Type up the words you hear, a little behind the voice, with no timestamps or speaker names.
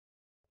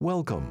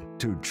Welcome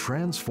to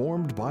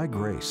Transformed by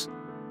Grace,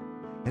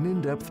 an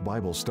in-depth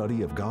Bible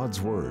study of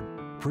God's Word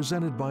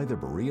presented by the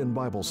Berean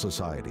Bible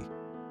Society.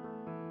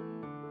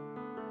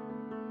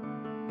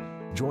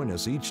 Join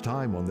us each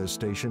time on this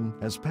station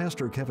as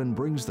Pastor Kevin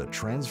brings the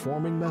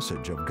transforming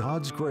message of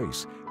God's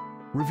grace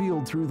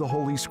revealed through the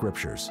Holy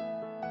Scriptures.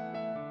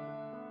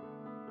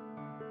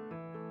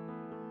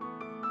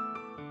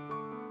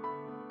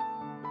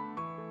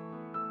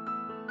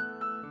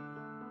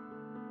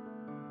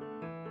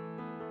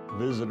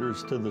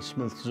 Visitors to the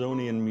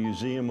Smithsonian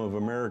Museum of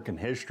American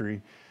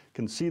History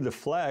can see the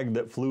flag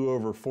that flew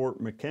over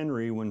Fort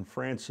McHenry when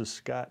Francis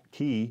Scott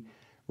Key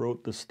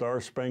wrote the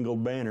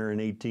Star-Spangled Banner in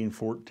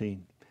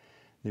 1814.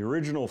 The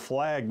original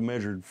flag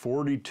measured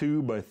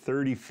 42 by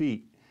 30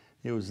 feet.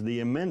 It was the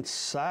immense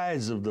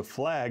size of the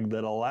flag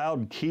that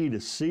allowed Key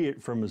to see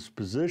it from his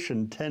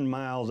position 10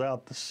 miles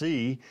out to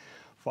sea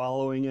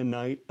following a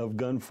night of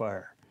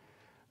gunfire.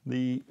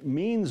 The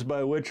means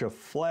by which a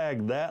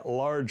flag that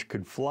large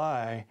could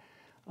fly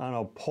on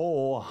a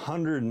pole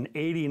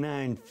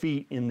 189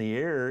 feet in the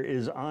air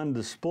is on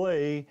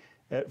display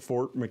at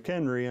Fort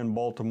McHenry in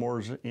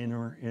Baltimore's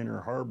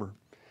Inner Harbor.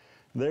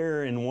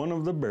 There in one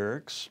of the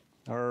barracks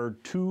are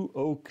two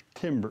oak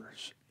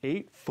timbers,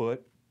 8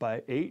 foot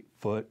by 8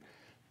 foot,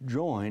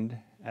 joined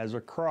as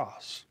a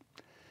cross.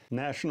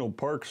 National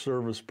Park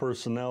Service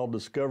personnel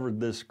discovered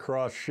this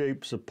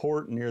cross-shaped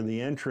support near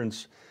the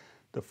entrance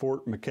to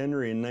Fort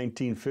McHenry in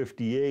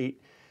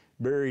 1958,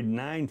 buried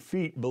 9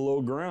 feet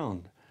below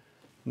ground.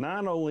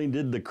 Not only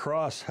did the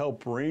cross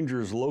help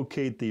rangers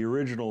locate the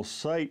original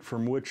site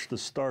from which the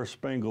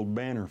Star-Spangled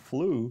Banner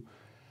flew,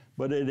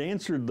 but it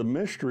answered the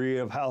mystery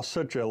of how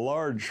such a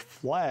large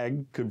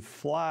flag could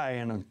fly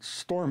in a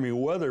stormy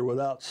weather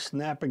without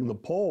snapping the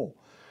pole.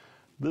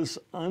 This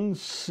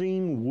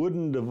unseen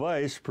wooden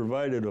device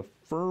provided a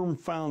firm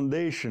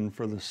foundation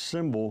for the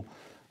symbol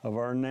of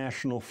our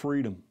national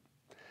freedom.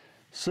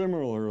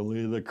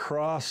 Similarly, the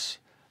cross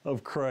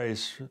of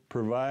Christ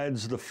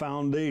provides the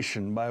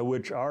foundation by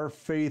which our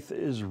faith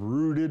is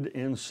rooted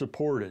and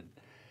supported,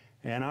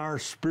 and our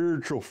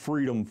spiritual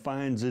freedom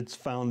finds its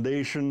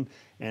foundation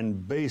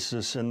and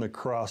basis in the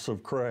cross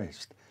of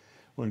Christ.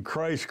 When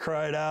Christ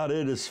cried out,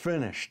 "It is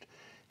finished,"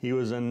 he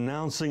was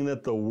announcing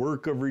that the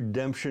work of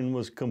redemption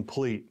was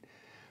complete.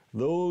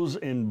 Those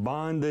in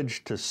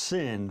bondage to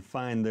sin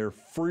find their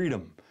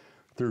freedom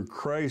through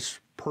Christ's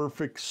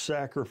perfect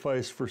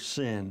sacrifice for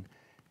sin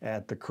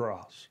at the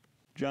cross.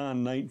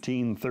 John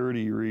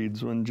 19:30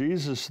 reads, "When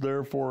Jesus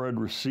therefore had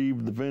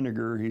received the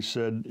vinegar, he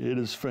said, 'It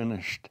is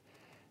finished.'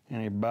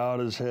 And he bowed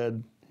his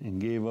head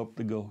and gave up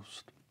the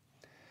ghost."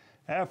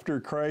 After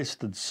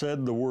Christ had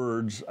said the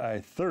words, "I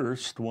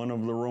thirst," one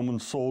of the Roman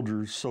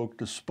soldiers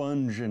soaked a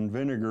sponge in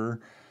vinegar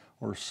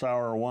or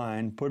sour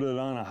wine, put it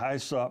on a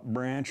hyssop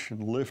branch,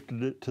 and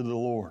lifted it to the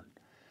Lord.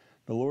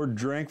 The Lord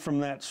drank from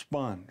that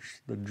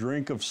sponge. The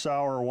drink of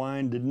sour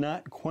wine did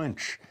not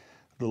quench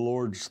the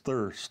Lord's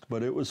thirst,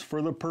 but it was for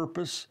the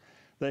purpose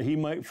that he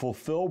might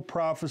fulfill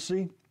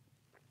prophecy,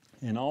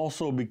 and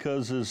also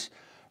because his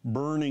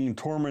burning,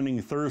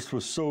 tormenting thirst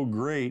was so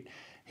great,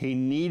 he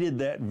needed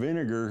that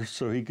vinegar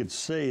so he could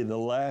say the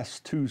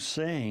last two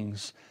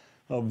sayings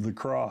of the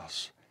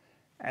cross.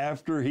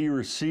 After he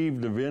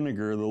received the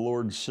vinegar, the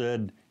Lord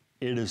said,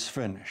 "It is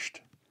finished."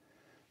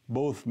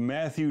 Both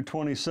Matthew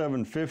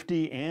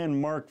 27:50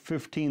 and Mark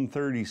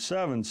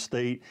 15:37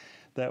 state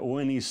that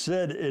when he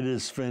said, "It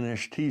is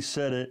finished," he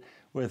said it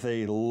with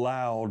a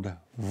loud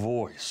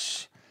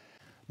voice.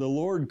 The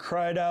Lord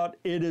cried out,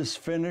 "It is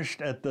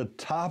finished," at the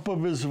top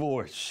of his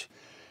voice.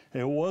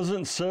 It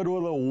wasn't said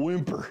with a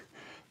whimper,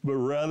 but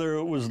rather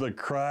it was the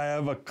cry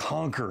of a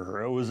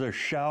conqueror. It was a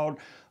shout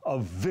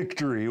of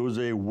victory. It was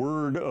a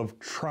word of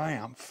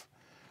triumph.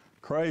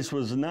 Christ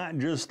was not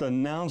just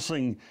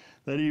announcing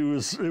that it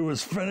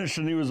was finished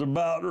and he was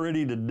about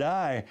ready to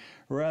die,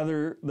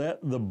 rather that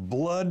the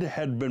blood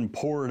had been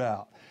poured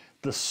out.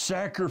 The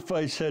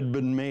sacrifice had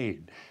been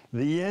made.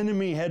 The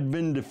enemy had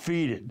been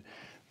defeated.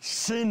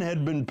 Sin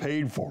had been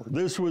paid for.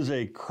 This was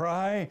a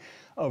cry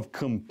of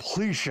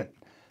completion,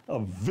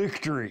 of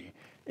victory,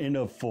 and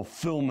of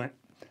fulfillment.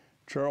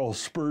 Charles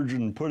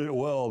Spurgeon put it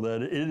well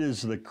that it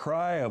is the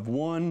cry of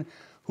one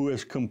who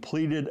has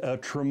completed a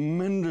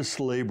tremendous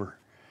labor.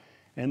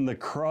 And the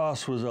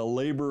cross was a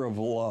labor of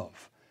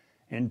love,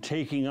 and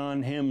taking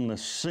on him the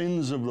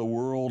sins of the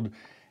world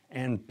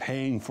and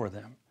paying for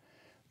them.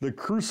 The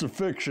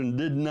crucifixion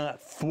did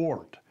not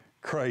thwart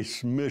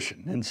Christ's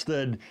mission.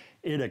 Instead,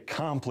 it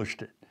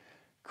accomplished it.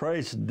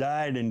 Christ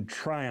died in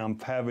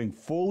triumph, having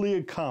fully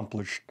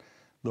accomplished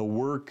the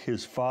work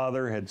his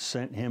Father had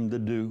sent him to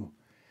do.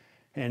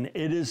 And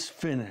 "it is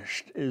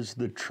finished" is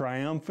the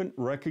triumphant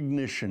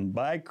recognition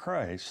by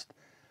Christ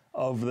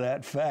of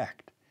that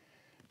fact.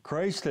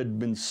 Christ had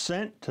been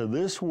sent to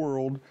this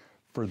world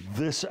for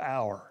this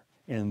hour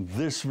and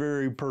this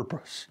very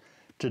purpose,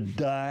 to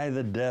die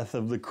the death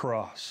of the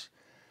cross.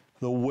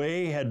 The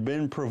way had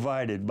been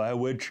provided by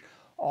which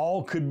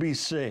all could be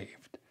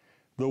saved.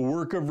 The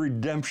work of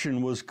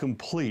redemption was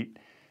complete,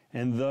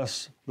 and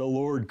thus the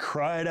Lord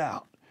cried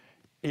out,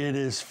 it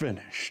is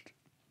finished.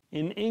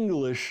 In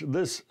English,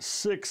 this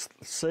sixth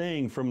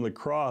saying from the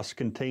cross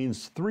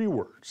contains 3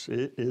 words,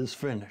 it is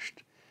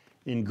finished.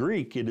 In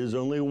Greek, it is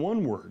only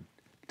 1 word,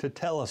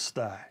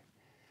 tetelestai.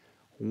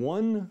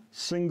 One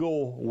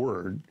single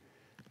word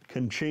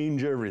can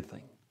change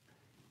everything.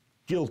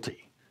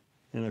 Guilty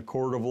in a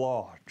court of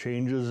law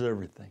changes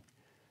everything.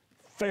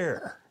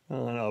 Fair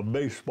on a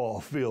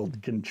baseball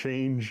field can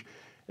change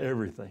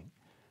everything.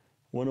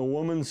 When a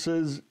woman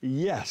says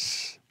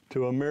yes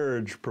to a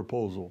marriage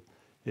proposal,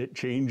 it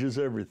changes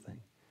everything.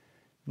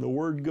 The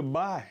word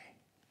goodbye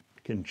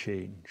can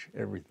change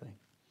everything.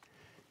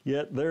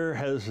 Yet there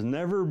has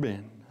never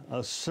been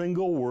a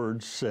single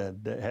word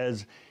said that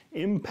has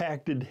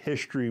impacted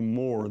history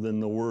more than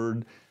the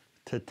word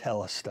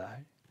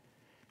tetelestai.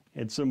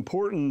 It's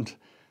important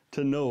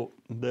to note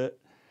that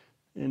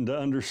and to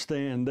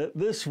understand that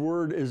this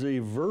word is a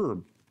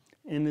verb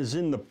and is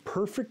in the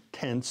perfect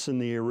tense in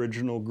the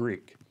original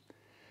Greek.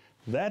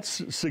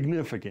 That's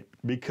significant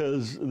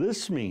because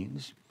this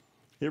means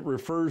it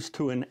refers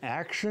to an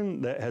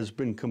action that has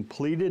been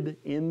completed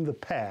in the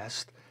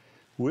past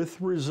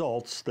with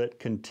results that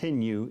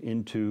continue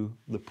into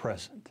the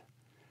present.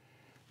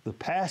 The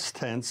past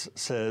tense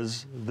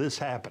says this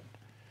happened.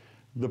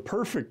 The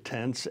perfect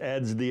tense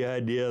adds the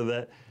idea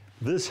that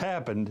this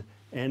happened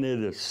and it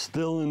is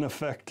still in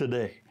effect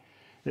today.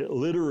 It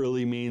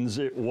literally means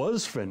it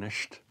was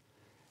finished,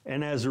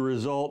 and as a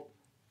result,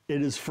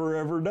 it is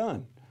forever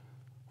done.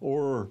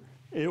 Or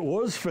it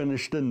was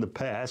finished in the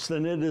past,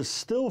 and it is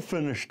still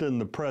finished in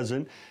the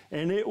present,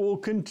 and it will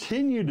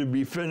continue to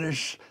be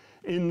finished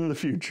in the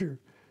future.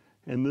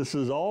 And this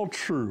is all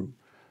true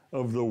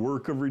of the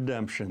work of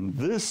redemption.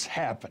 This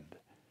happened.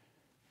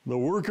 The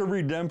work of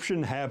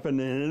redemption happened,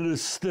 and it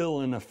is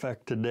still in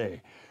effect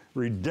today.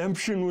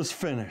 Redemption was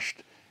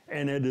finished,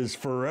 and it is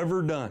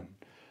forever done.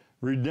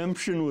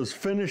 Redemption was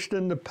finished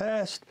in the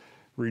past,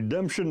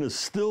 redemption is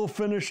still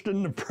finished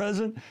in the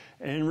present,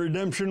 and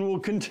redemption will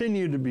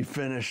continue to be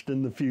finished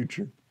in the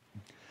future.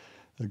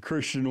 A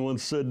Christian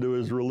once said to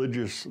his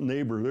religious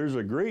neighbor, "There's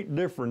a great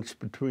difference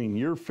between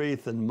your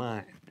faith and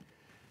mine."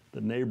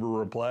 The neighbor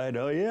replied,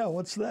 "Oh yeah,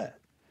 what's that?"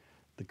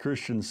 The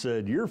Christian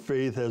said, "Your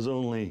faith has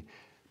only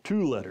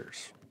 2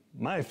 letters.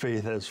 My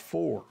faith has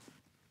 4.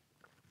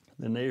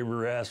 The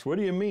neighbor asked, "What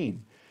do you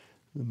mean?"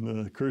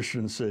 And the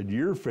Christian said,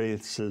 "Your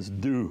faith says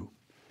do.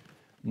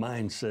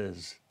 Mine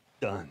says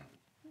done."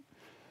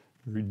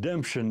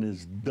 Redemption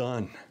is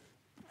done,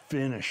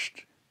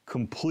 finished,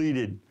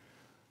 completed.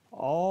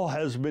 All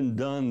has been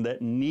done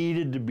that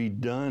needed to be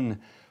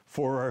done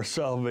for our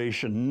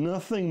salvation.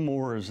 Nothing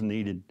more is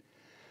needed.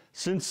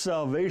 Since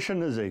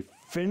salvation is a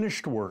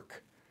finished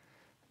work,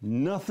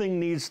 nothing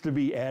needs to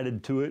be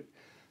added to it,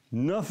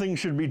 nothing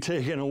should be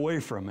taken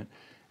away from it,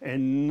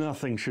 and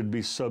nothing should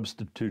be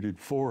substituted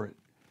for it.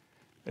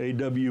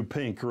 A.W.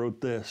 Pink wrote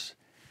this,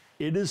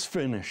 "It is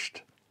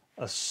finished,"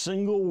 a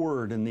single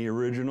word in the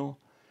original.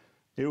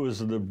 It was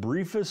the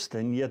briefest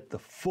and yet the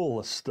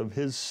fullest of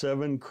his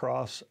 7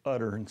 cross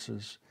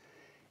utterances.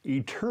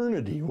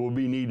 Eternity will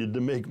be needed to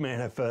make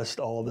manifest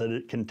all that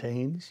it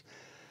contains.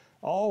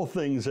 All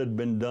things had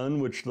been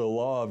done which the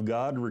law of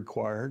God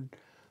required.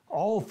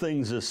 All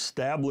things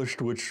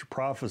established which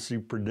prophecy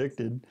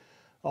predicted.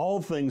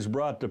 All things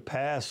brought to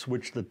pass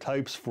which the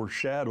types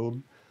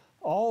foreshadowed.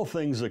 All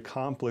things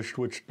accomplished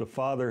which the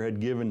Father had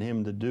given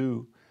him to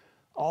do.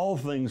 All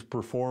things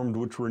performed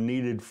which were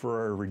needed for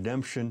our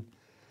redemption.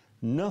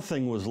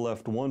 Nothing was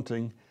left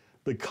wanting.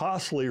 The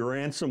costly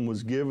ransom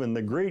was given.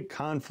 The great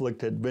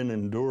conflict had been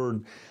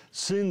endured.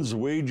 Sin's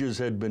wages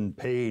had been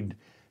paid.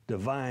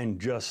 Divine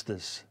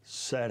justice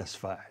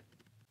satisfied.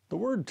 The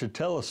word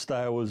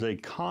tetelestai was a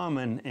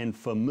common and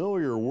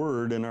familiar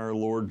word in our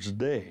Lord's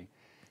day.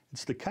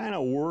 It's the kind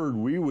of word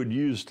we would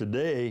use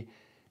today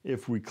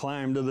if we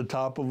climbed to the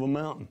top of a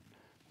mountain,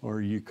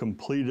 or you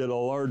completed a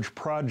large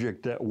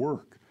project at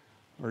work,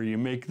 or you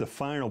make the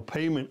final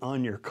payment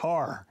on your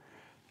car.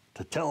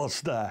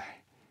 Tetelestai,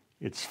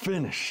 it's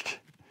finished,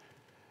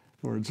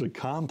 or it's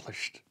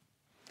accomplished.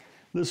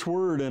 This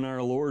word in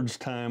our Lord's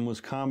time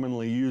was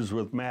commonly used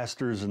with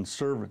masters and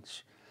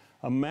servants.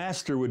 A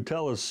master would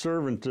tell his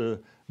servant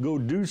to go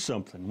do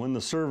something. When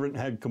the servant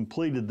had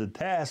completed the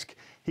task,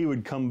 he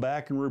would come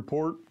back and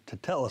report,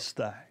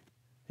 tetelestai,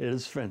 it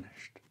is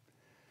finished.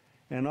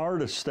 An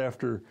artist,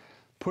 after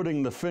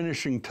putting the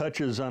finishing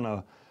touches on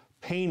a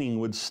painting,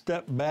 would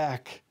step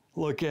back,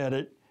 look at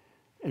it,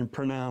 and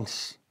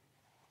pronounce,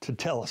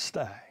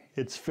 tetelestai,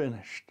 it's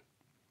finished.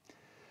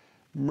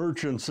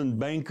 Merchants and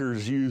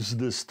bankers use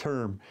this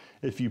term.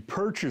 If you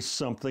purchase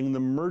something, the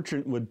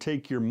merchant would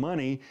take your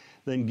money,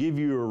 then give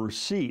you a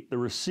receipt. The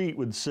receipt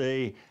would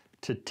say,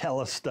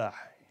 tetelestai,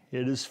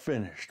 it is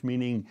finished,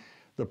 meaning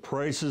the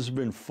price has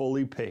been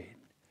fully paid.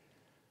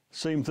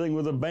 Same thing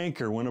with a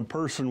banker. When a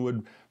person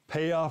would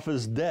pay off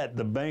his debt,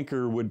 the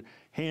banker would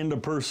hand a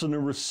person a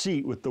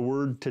receipt with the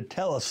word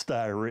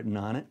tetelestai written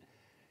on it.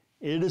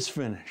 It is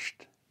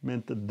finished,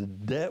 meant that the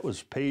debt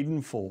was paid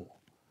in full.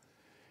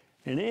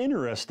 And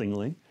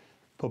interestingly,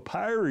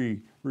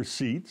 papyri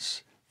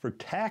receipts for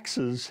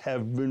taxes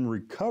have been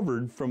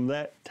recovered from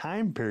that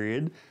time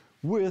period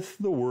with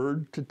the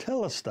word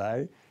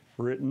tetelestai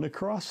written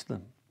across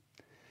them.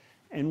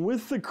 And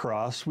with the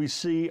cross, we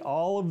see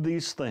all of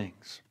these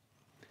things.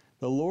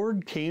 The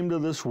Lord came to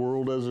this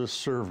world as a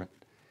servant.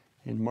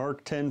 In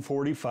Mark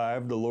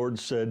 10:45, the Lord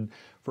said,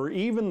 "For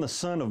even the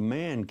Son of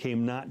Man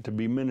came not to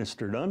be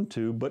ministered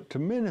unto, but to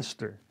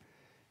minister,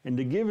 and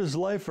to give his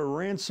life a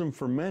ransom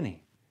for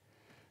many."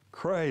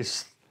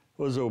 Christ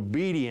was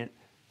obedient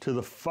to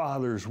the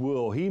Father's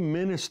will. He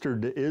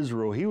ministered to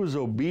Israel. He was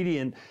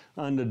obedient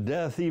unto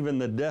death, even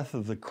the death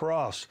of the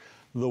cross.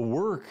 The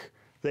work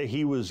that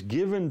he was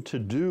given to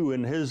do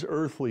in his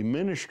earthly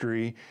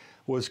ministry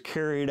was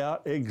carried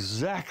out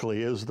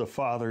exactly as the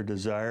Father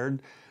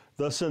desired.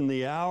 Thus, in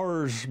the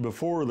hours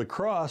before the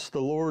cross,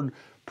 the Lord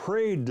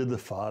prayed to the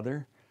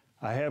Father,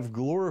 "I have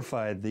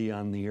glorified thee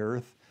on the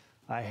earth.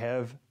 I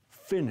have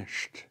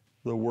finished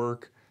the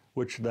work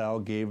which thou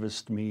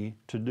gavest me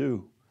to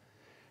do."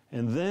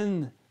 And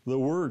then the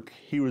work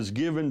he was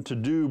given to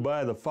do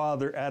by the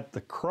Father at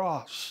the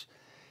cross,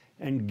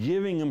 and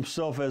giving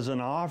himself as an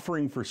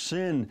offering for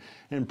sin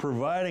and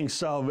providing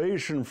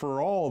salvation for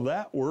all,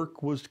 that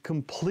work was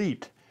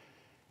complete.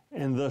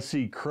 And thus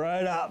he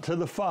cried out to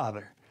the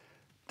Father,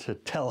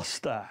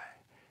 "Tetelestai,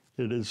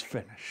 it is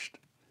finished."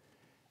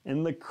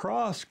 And the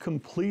cross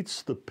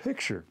completes the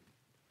picture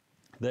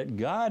that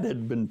God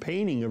had been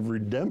painting of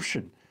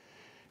redemption,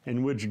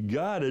 and which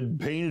God had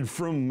painted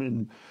from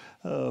and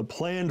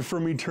planned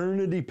from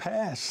eternity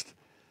past.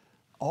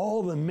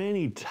 All the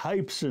many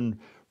types and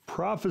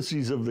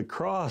prophecies of the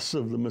cross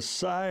of the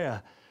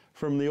Messiah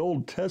from the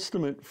Old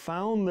Testament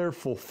found their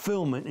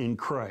fulfillment in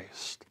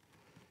Christ.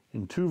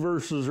 In 2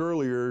 verses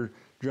earlier,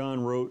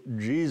 John wrote,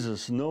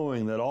 "Jesus,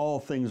 knowing that all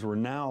things were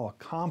now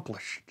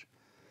accomplished."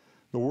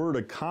 The word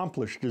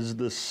accomplished is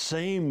the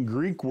same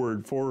Greek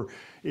word for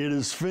 "it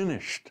is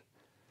finished."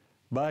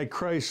 By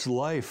Christ's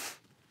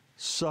life,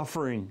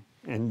 suffering,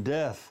 and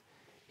death,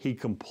 he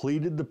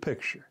completed the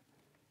picture.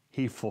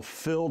 He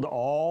fulfilled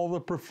all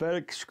the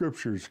prophetic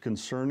scriptures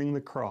concerning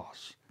the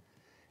cross.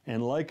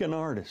 And like an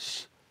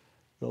artist,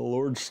 the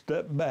Lord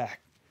stepped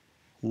back,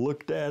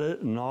 looked at it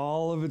in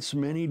all of its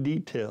many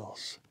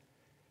details,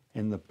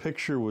 and the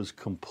picture was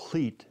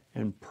complete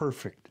and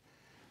perfect.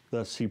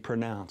 Thus he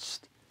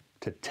pronounced,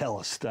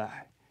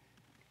 "Tetelestai,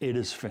 it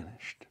is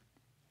finished."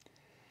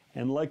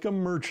 And like a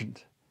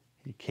merchant,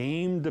 he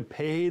came to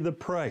pay the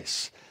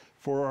price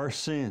for our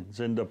sins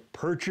and to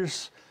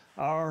purchase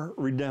our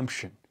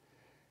redemption.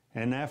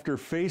 And after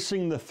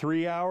facing the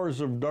 3 hours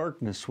of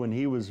darkness when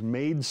he was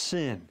made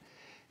sin,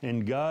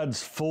 and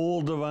God's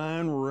full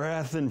divine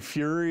wrath and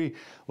fury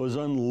was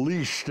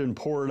unleashed and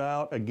poured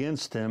out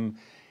against him,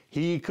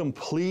 he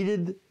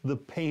completed the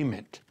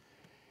payment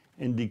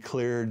and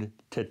declared,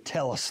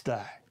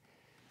 "Tetelestai,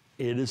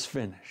 it is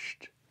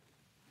finished,"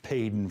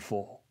 paid in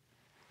full.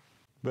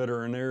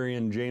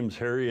 Veterinarian James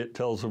Herriot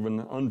tells of an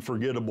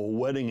unforgettable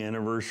wedding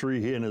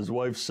anniversary he and his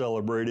wife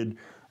celebrated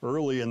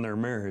early in their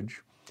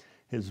marriage.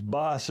 His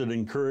boss had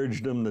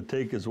encouraged him to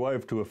take his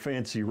wife to a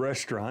fancy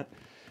restaurant.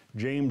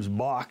 James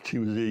balked. He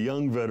was a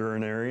young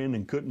veterinarian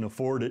and couldn't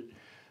afford it.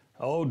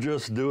 "Oh,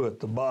 just do it,"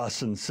 the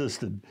boss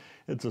insisted.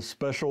 "It's a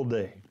special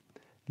day."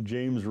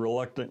 James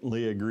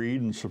reluctantly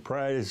agreed and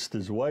surprised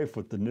his wife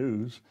with the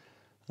news.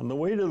 On the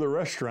way to the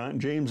restaurant,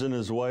 James and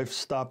his wife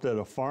stopped at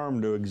a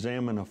farm to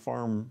examine a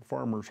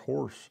farmer's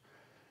horse.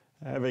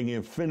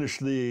 Having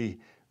finished the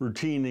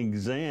routine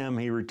exam,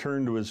 he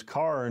returned to his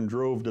car and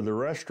drove to the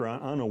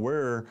restaurant,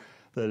 unaware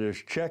that his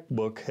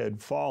checkbook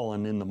had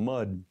fallen in the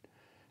mud.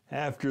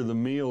 After the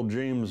meal,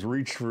 James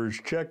reached for his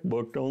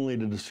checkbook only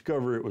to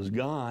discover it was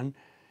gone.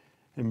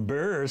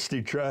 Embarrassed,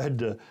 he tried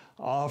to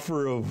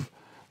offer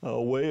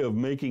a way of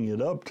making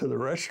it up to the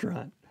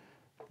restaurant.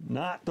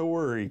 "Not to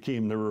worry,"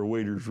 came the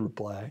waiter's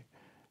reply.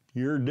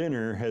 "Your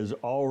dinner has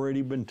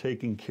already been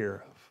taken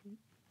care of."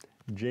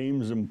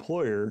 James'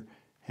 employer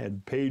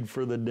had paid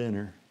for the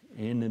dinner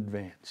in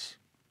advance.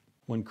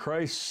 When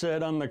Christ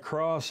said on the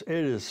cross, "It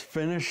is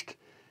finished,"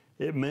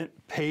 it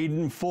meant paid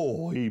in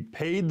full. He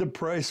paid the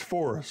price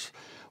for us.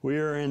 We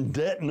are in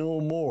debt no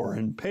more.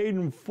 And paid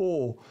in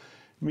full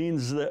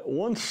means that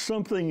once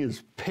something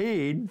is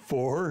paid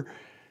for,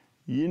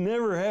 you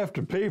never have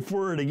to pay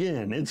for it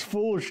again. It's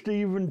foolish to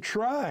even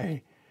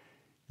try.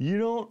 You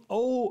don't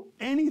owe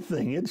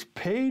anything. It's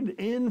paid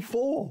in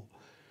full.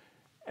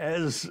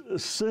 As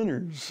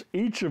sinners,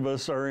 each of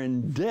us are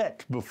in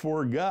debt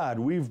before God.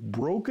 We've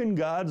broken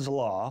God's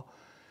law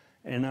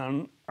and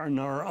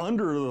are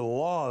under the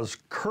law's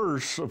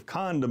curse of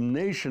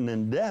condemnation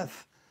and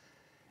death.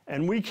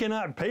 And we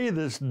cannot pay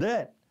this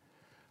debt.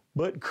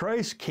 But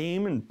Christ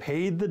came and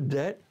paid the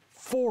debt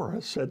for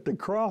us at the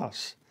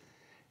cross.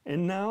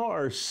 And now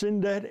our sin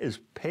debt is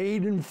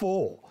paid in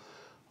full.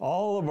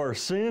 All of our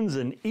sins,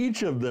 and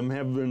each of them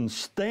have been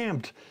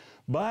stamped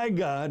by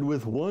God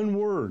with one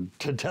word,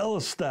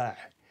 tetelestai,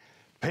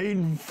 paid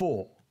in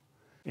full,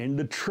 and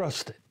to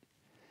trust it.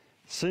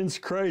 Since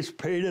Christ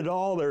paid it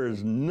all, there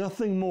is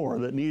nothing more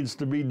that needs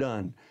to be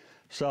done.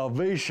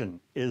 Salvation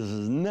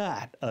is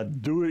not a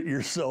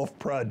do-it-yourself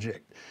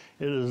project.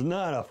 It is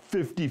not a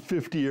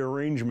 50-50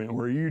 arrangement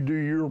where you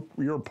do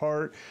your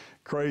part,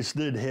 Christ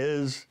did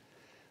his.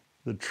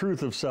 The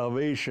truth of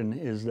salvation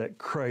is that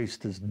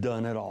Christ has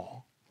done it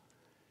all.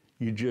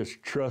 You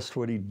just trust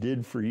what he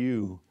did for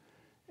you,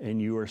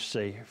 and you are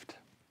saved.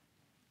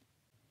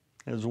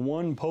 As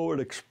one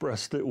poet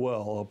expressed it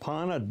well,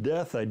 upon a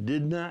death I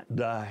did not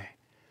die,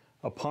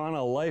 upon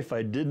a life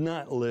I did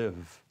not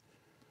live.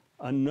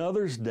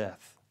 Another's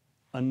death,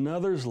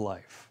 another's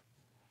life,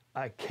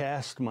 I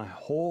cast my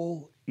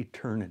whole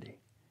eternity.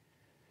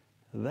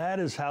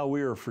 That is how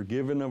we are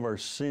forgiven of our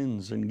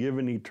sins and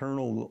given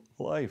eternal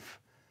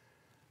life.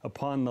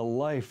 Upon the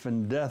life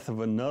and death of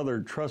another,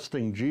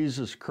 trusting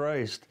Jesus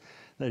Christ,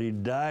 that he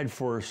died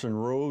for us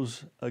and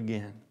rose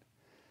again.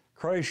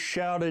 Christ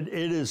shouted,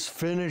 "It is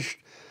finished,"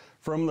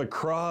 from the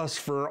cross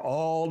for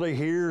all to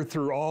hear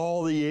through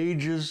all the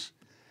ages,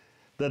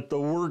 that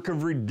the work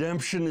of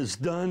redemption is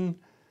done.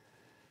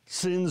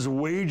 Sin's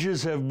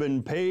wages have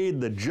been paid.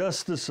 The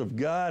justice of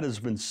God has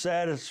been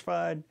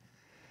satisfied.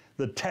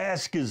 The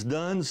task is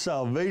done.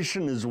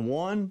 Salvation is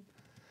won.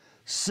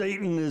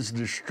 Satan is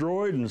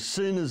destroyed and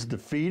sin is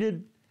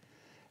defeated.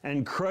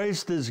 And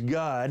Christ as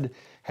God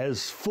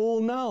has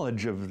full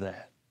knowledge of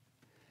that.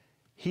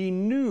 He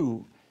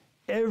knew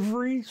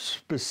every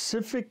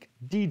specific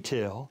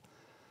detail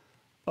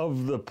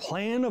of the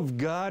plan of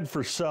God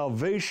for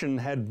salvation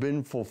had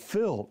been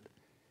fulfilled.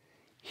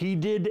 He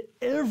did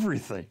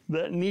everything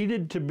that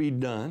needed to be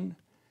done,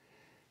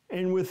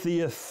 and with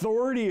the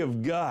authority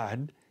of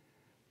God,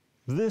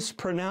 this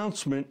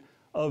pronouncement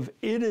of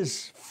 "it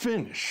is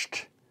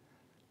finished"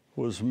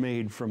 was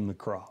made from the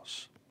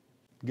cross.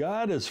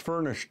 God has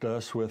furnished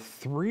us with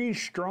 3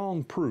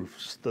 strong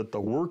proofs that the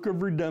work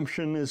of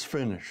redemption is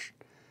finished,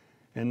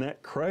 and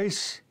that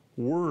Christ's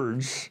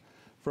words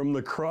from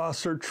the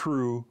cross are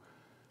true,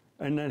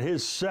 and that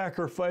his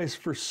sacrifice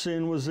for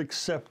sin was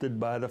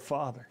accepted by the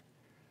Father.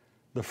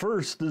 The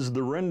first is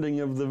the rending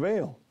of the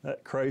veil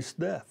at Christ's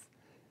death.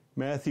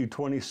 Matthew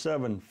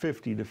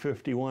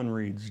 27:50-51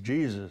 reads,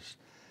 "Jesus,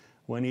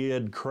 when he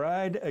had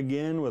cried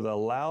again with a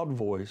loud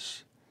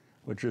voice,"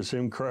 which is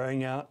him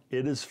crying out,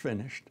 "It is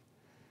finished."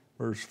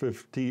 Verse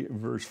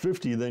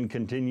 50 then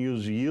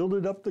continues,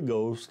 "Yielded up the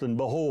ghost, and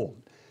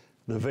behold,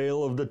 the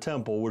veil of the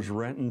temple was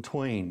rent in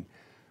twain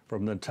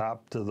from the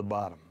top to the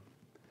bottom."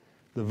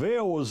 The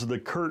veil was the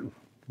curtain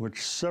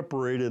which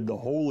separated the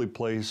holy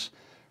place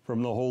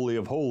from the Holy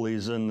of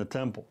Holies in the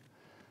temple,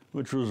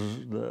 which was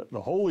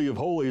the Holy of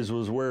Holies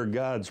was where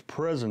God's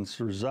presence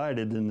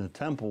resided in the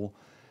temple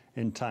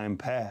in time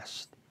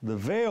past. The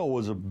veil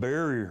was a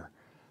barrier,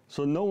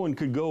 so no one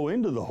could go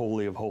into the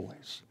Holy of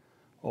Holies.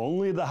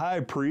 Only the high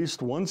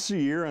priest, once a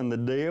year on the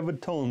Day of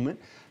Atonement,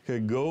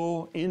 could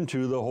go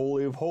into the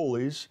Holy of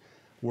Holies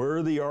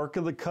where the Ark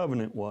of the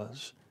Covenant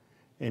was.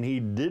 And he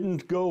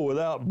didn't go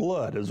without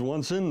blood, as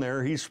once in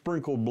there he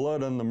sprinkled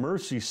blood on the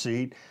mercy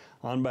seat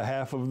on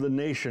behalf of the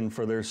nation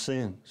for their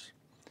sins.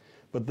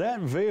 But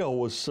that veil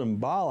was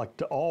symbolic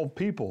to all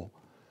people,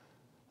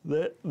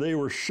 that they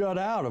were shut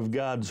out of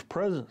God's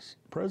presence.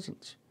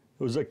 It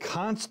was a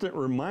constant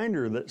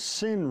reminder that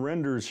sin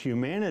renders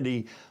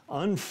humanity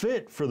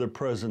unfit for the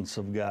presence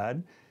of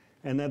God,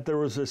 and that there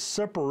was a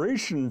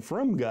separation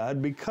from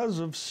God because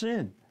of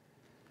sin.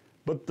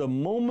 But the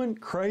moment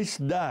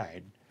Christ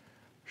died,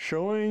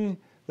 showing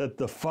that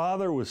the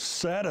Father was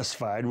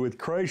satisfied with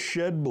Christ's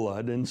shed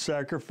blood and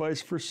sacrifice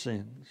for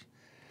sins,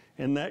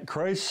 and that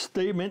Christ's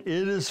statement,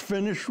 "It is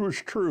finished," was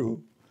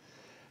true,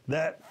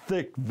 that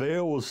thick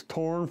veil was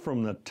torn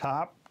from the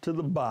top to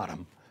the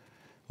bottom,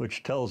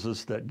 which tells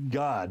us that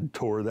God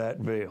tore that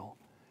veil.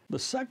 The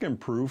second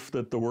proof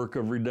that the work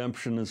of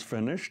redemption is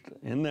finished,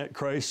 and that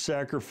Christ's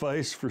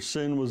sacrifice for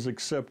sin was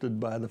accepted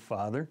by the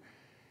Father,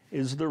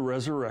 is the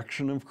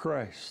resurrection of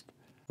Christ.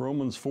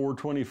 Romans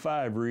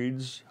 4:25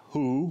 reads,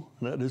 "Who,"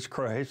 that is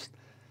Christ,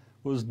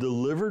 "was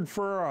delivered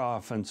for our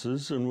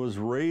offenses and was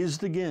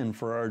raised again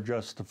for our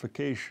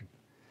justification."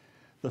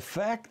 The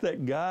fact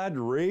that God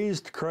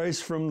raised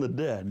Christ from the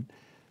dead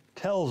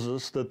tells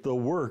us that the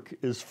work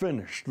is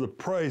finished, the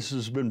price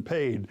has been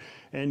paid,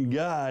 and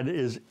God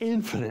is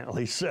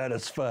infinitely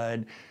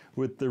satisfied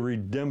with the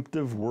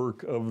redemptive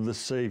work of the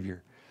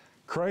Savior.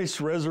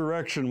 Christ's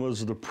resurrection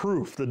was the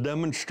proof, the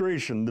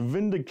demonstration, the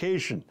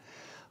vindication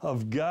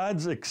of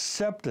God's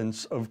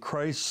acceptance of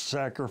Christ's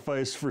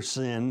sacrifice for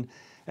sin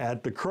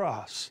at the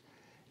cross.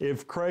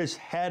 If Christ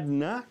had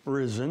not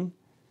risen,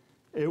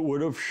 it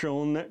would have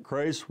shown that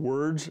Christ's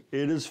words,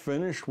 "It is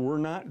finished," were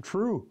not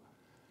true.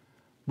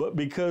 But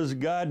because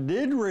God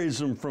did raise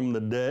him from the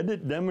dead,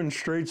 it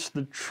demonstrates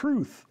the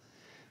truth,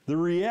 the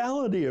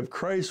reality of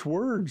Christ's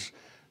words,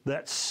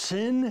 that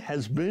sin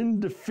has been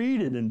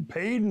defeated and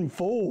paid in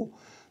full.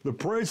 The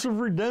price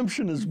of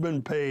redemption has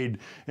been paid,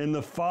 and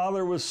the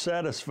Father was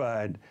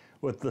satisfied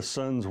with the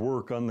Son's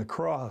work on the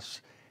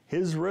cross.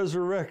 His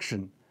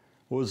resurrection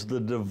was the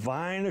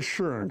divine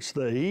assurance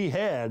that he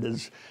had,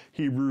 as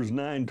Hebrews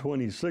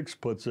 9:26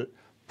 puts it,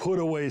 put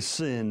away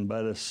sin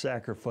by the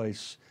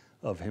sacrifice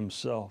of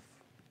himself.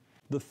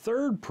 The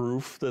third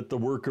proof that the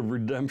work of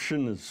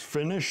redemption is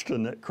finished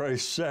and that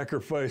Christ's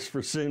sacrifice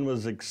for sin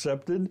was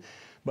accepted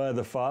by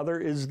the Father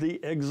is the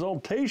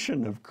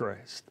exaltation of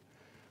Christ.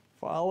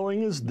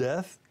 Following his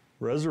death,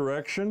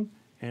 resurrection,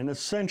 and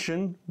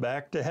ascension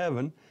back to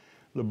heaven,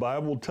 the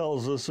Bible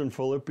tells us in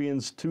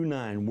Philippians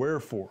 2:9,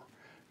 "Wherefore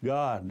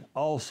God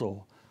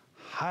also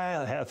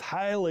hath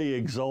highly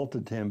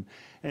exalted him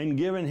and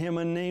given him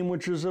a name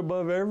which is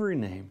above every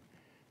name."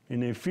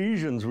 In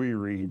Ephesians we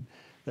read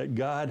that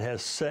God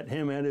has set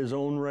him at his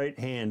own right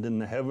hand in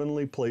the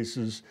heavenly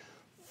places,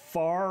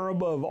 far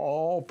above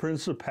all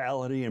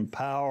principality and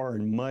power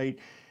and might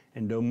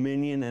and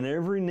dominion and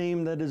every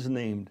name that is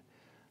named,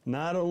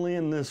 not only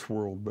in this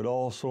world, but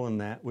also in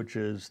that which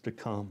is to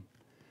come.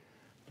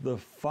 The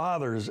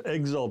Father's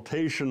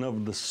exaltation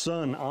of the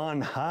Son on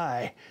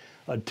high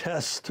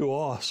attests to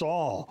us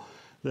all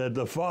that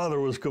the Father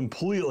was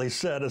completely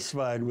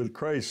satisfied with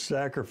Christ's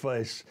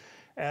sacrifice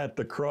at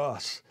the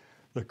cross.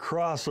 The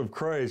cross of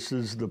Christ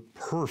is the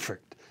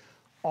perfect,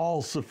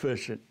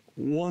 all-sufficient,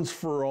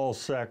 once-for-all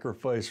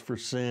sacrifice for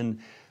sin.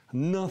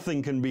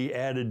 Nothing can be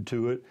added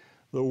to it.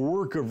 The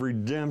work of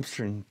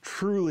redemption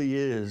truly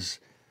is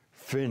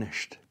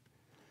finished.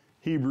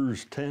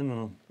 Hebrews 10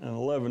 and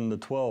 11 to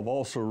 12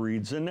 also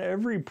reads, "And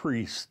every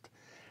priest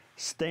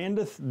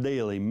standeth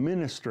daily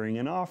ministering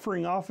and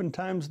offering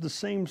oftentimes the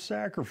same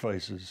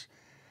sacrifices,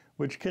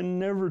 which can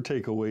never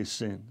take away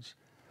sins.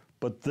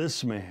 But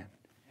this man,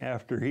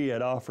 after he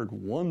had offered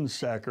one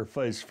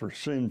sacrifice for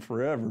sin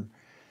forever,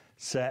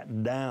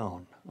 sat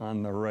down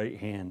on the right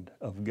hand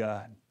of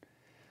God."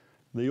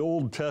 The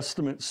Old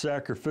Testament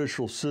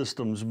sacrificial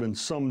system's been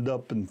summed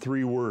up in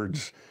 3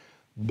 words: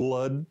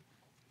 blood,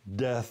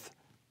 death,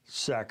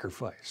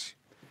 sacrifice.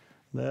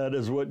 That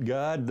is what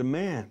God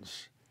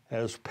demands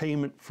as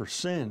payment for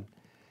sin.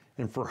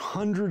 And for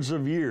hundreds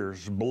of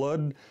years,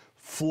 blood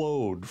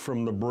flowed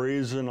from the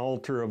brazen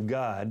altar of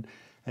God,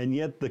 and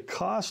yet the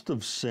cost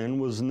of sin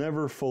was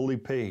never fully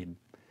paid.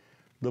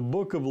 The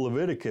book of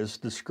Leviticus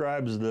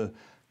describes the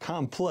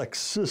complex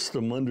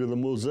system under the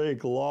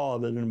Mosaic law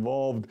that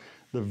involved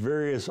the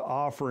various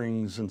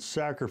offerings and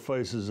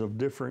sacrifices of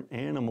different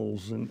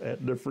animals and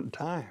at different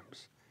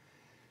times.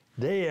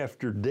 Day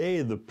after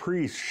day, the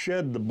priests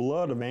shed the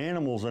blood of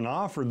animals and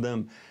offered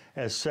them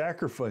as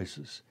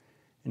sacrifices.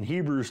 In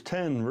Hebrews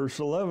 10, verse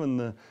 11,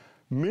 the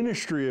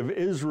ministry of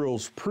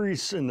Israel's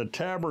priests in the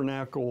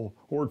tabernacle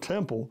or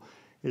temple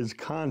is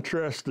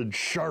contrasted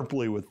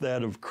sharply with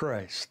that of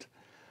Christ.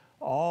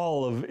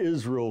 All of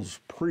Israel's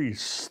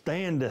priests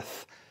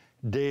standeth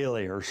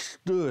daily or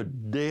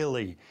stood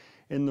daily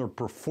in the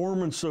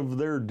performance of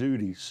their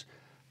duties.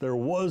 There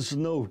was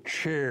no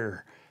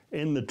chair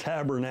in the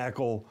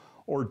tabernacle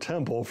or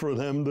temple for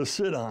them to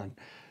sit on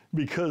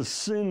because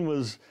sin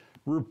was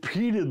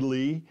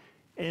repeatedly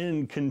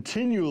and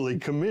continually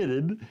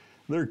committed.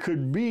 There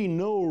could be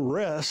no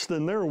rest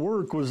and their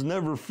work was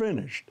never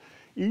finished.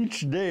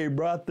 Each day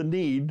brought the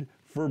need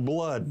for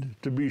blood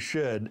to be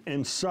shed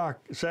and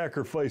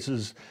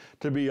sacrifices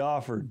to be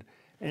offered.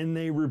 And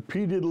they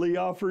repeatedly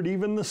offered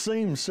even the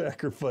same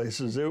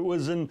sacrifices. It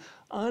was an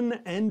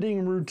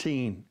unending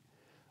routine.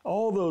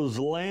 All those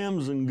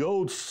lambs and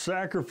goats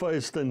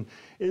sacrificed in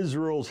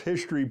Israel's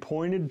history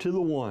pointed to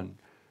the one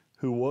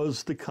who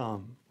was to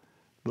come,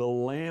 the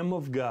Lamb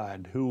of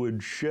God who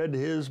would shed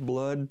his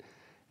blood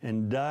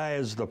and die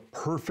as the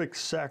perfect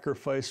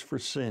sacrifice for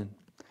sin.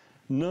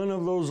 None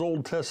of those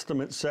Old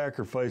Testament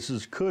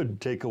sacrifices could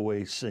take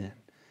away sin.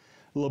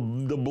 The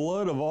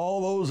blood of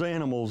all those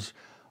animals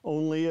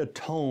only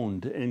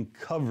atoned and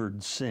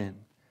covered sin.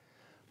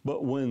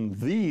 But when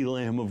the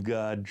Lamb of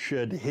God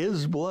shed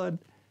his blood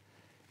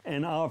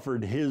and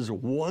offered his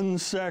one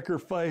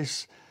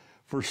sacrifice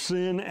for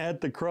sin at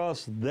the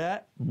cross,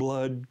 that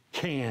blood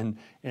can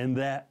and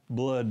that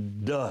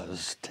blood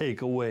does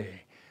take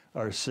away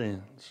our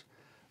sins.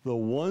 The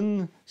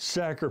one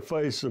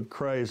sacrifice of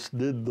Christ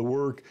did the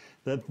work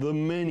that the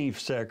many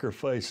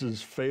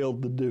sacrifices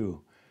failed to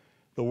do.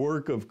 The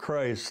work of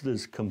Christ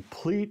is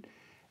complete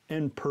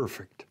and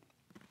perfect.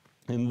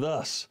 And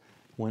thus,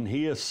 when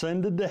he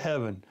ascended to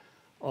heaven,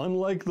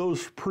 unlike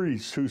those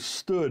priests who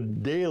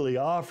stood daily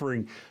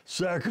offering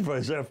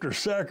sacrifice after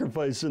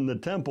sacrifice in the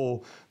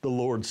temple, the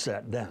Lord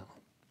sat down.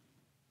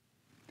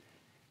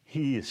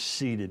 He is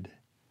seated,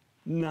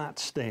 not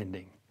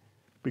standing,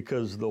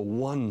 because the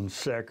one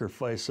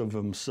sacrifice of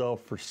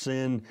himself for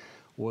sin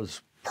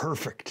was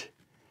perfect,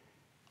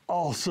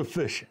 all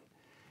sufficient.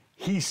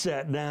 He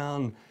sat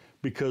down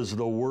because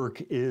the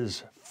work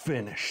is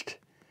finished.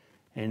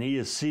 And he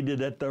is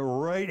seated at the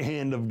right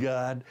hand of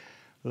God,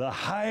 the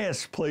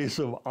highest place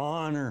of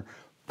honor,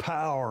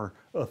 power,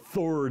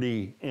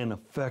 authority, and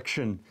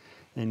affection.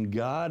 And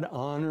God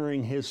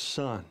honoring his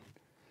Son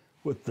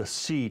with the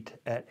seat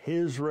at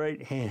his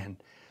right hand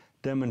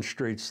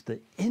demonstrates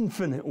the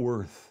infinite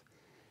worth,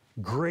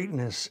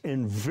 greatness,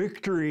 and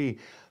victory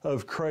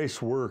of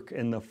Christ's work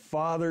and the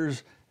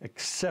Father's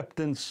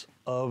acceptance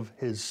of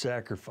his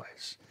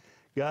sacrifice.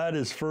 God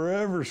is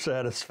forever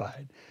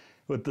satisfied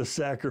with the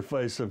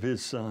sacrifice of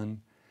his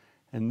Son.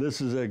 And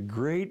this is a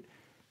great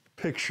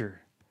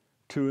picture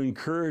to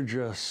encourage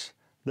us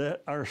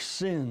that our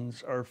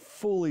sins are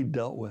fully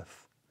dealt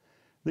with.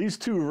 These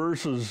two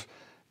verses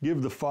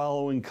give the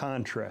following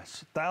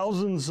contrast: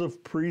 thousands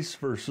of priests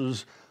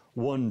versus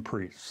one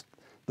priest.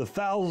 The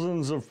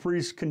thousands of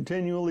priests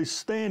continually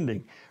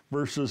standing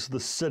versus the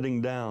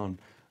sitting down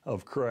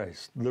of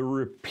Christ. The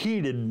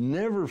repeated,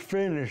 never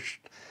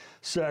finished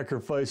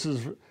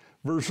sacrifices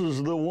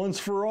versus the once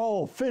for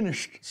all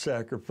finished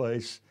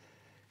sacrifice,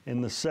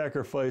 and the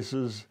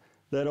sacrifices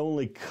that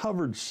only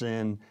covered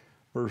sin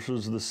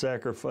versus the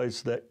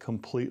sacrifice that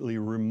completely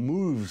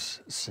removes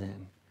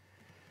sin.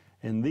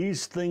 And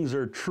these things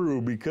are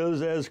true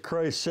because, as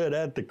Christ said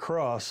at the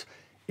cross,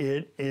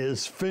 it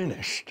is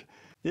finished.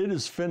 It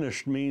is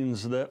finished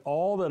means that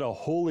all that a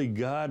holy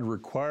God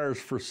requires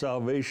for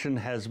salvation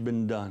has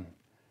been done.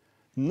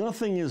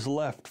 Nothing is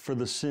left for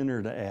the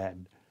sinner to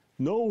add.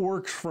 No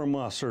works from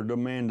us are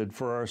demanded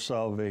for our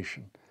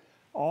salvation.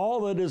 All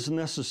that is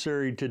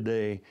necessary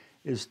today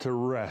is to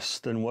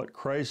rest in what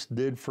Christ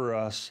did for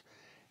us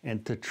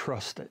and to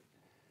trust it.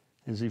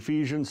 As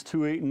Ephesians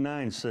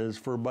 2:8-9 says,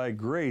 "For by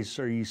grace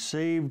are ye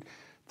saved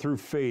through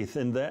faith,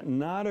 and that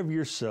not of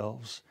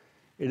yourselves.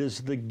 It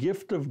is the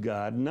gift of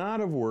God, not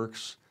of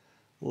works,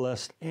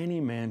 lest any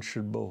man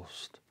should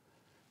boast."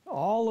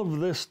 All of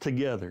this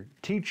together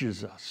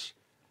teaches us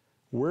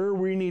where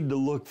we need to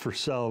look for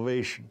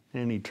salvation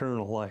and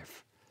eternal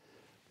life.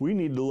 We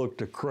need to look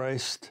to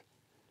Christ.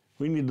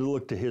 We need to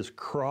look to His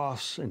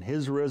cross and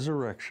His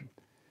resurrection.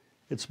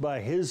 It's by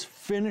His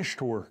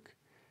finished work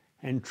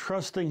and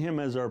trusting Him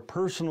as our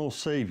personal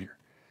Savior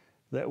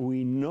that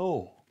we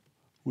know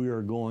we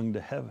are going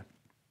to heaven.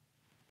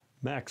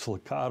 Max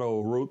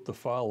Lucado wrote the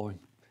following: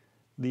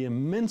 "The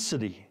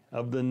immensity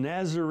of the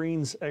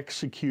Nazarene's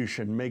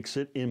execution makes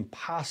it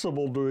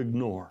impossible to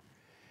ignore.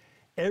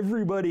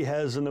 Everybody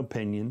has an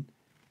opinion.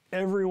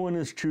 Everyone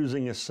is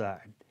choosing a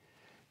side.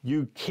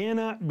 You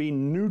cannot be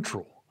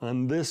neutral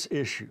on this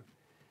issue.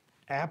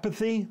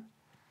 Apathy?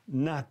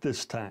 Not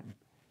this time.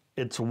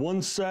 It's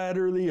one side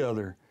or the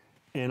other,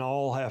 and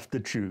all have to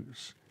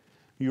choose.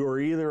 You are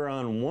either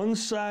on one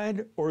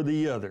side or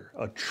the other.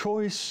 A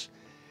choice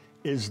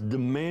is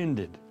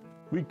demanded.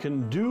 We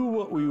can do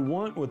what we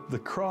want with the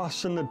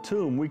cross and the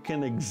tomb. We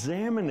can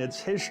examine its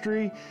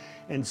history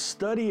and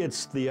study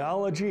its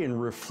theology and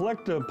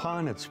reflect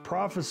upon its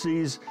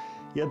prophecies,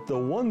 yet the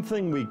one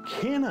thing we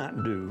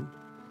cannot do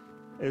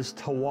is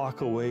to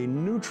walk away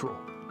neutral.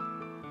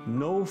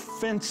 No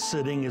fence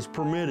sitting is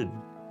permitted.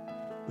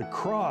 The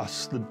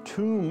cross, the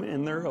tomb,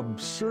 and their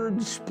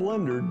absurd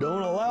splendor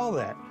don't allow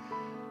that.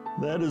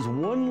 That is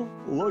one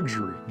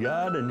luxury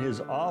God in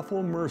His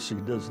awful mercy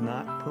does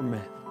not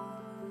permit.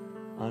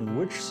 On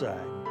which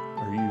side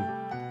are you?"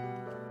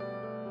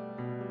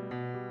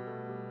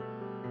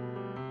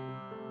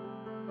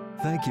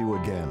 Thank you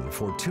again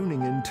for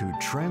tuning in to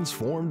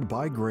Transformed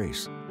by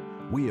Grace.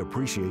 We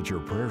appreciate your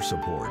prayer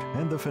support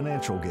and the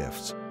financial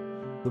gifts.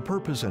 The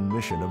purpose and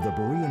mission of the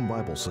Berean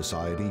Bible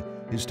Society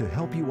is to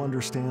help you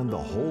understand the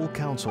whole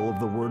counsel of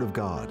the Word of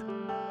God.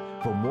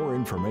 For more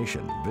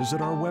information,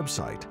 visit our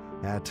website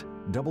at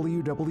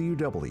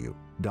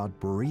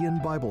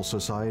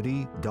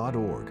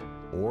www.bereanbiblesociety.org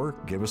or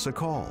give us a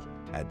call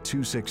at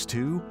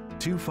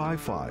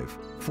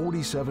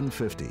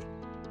 262-255-4750.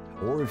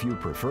 Or if you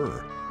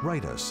prefer,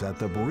 write us at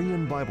the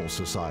Berean Bible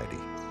Society,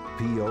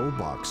 P.O.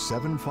 Box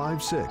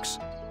 756,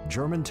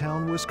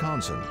 Germantown,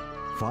 Wisconsin,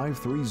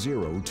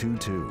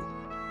 53022.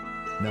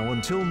 Now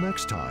until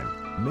next time,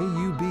 may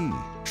you be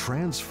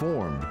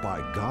transformed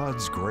by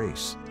God's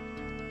grace.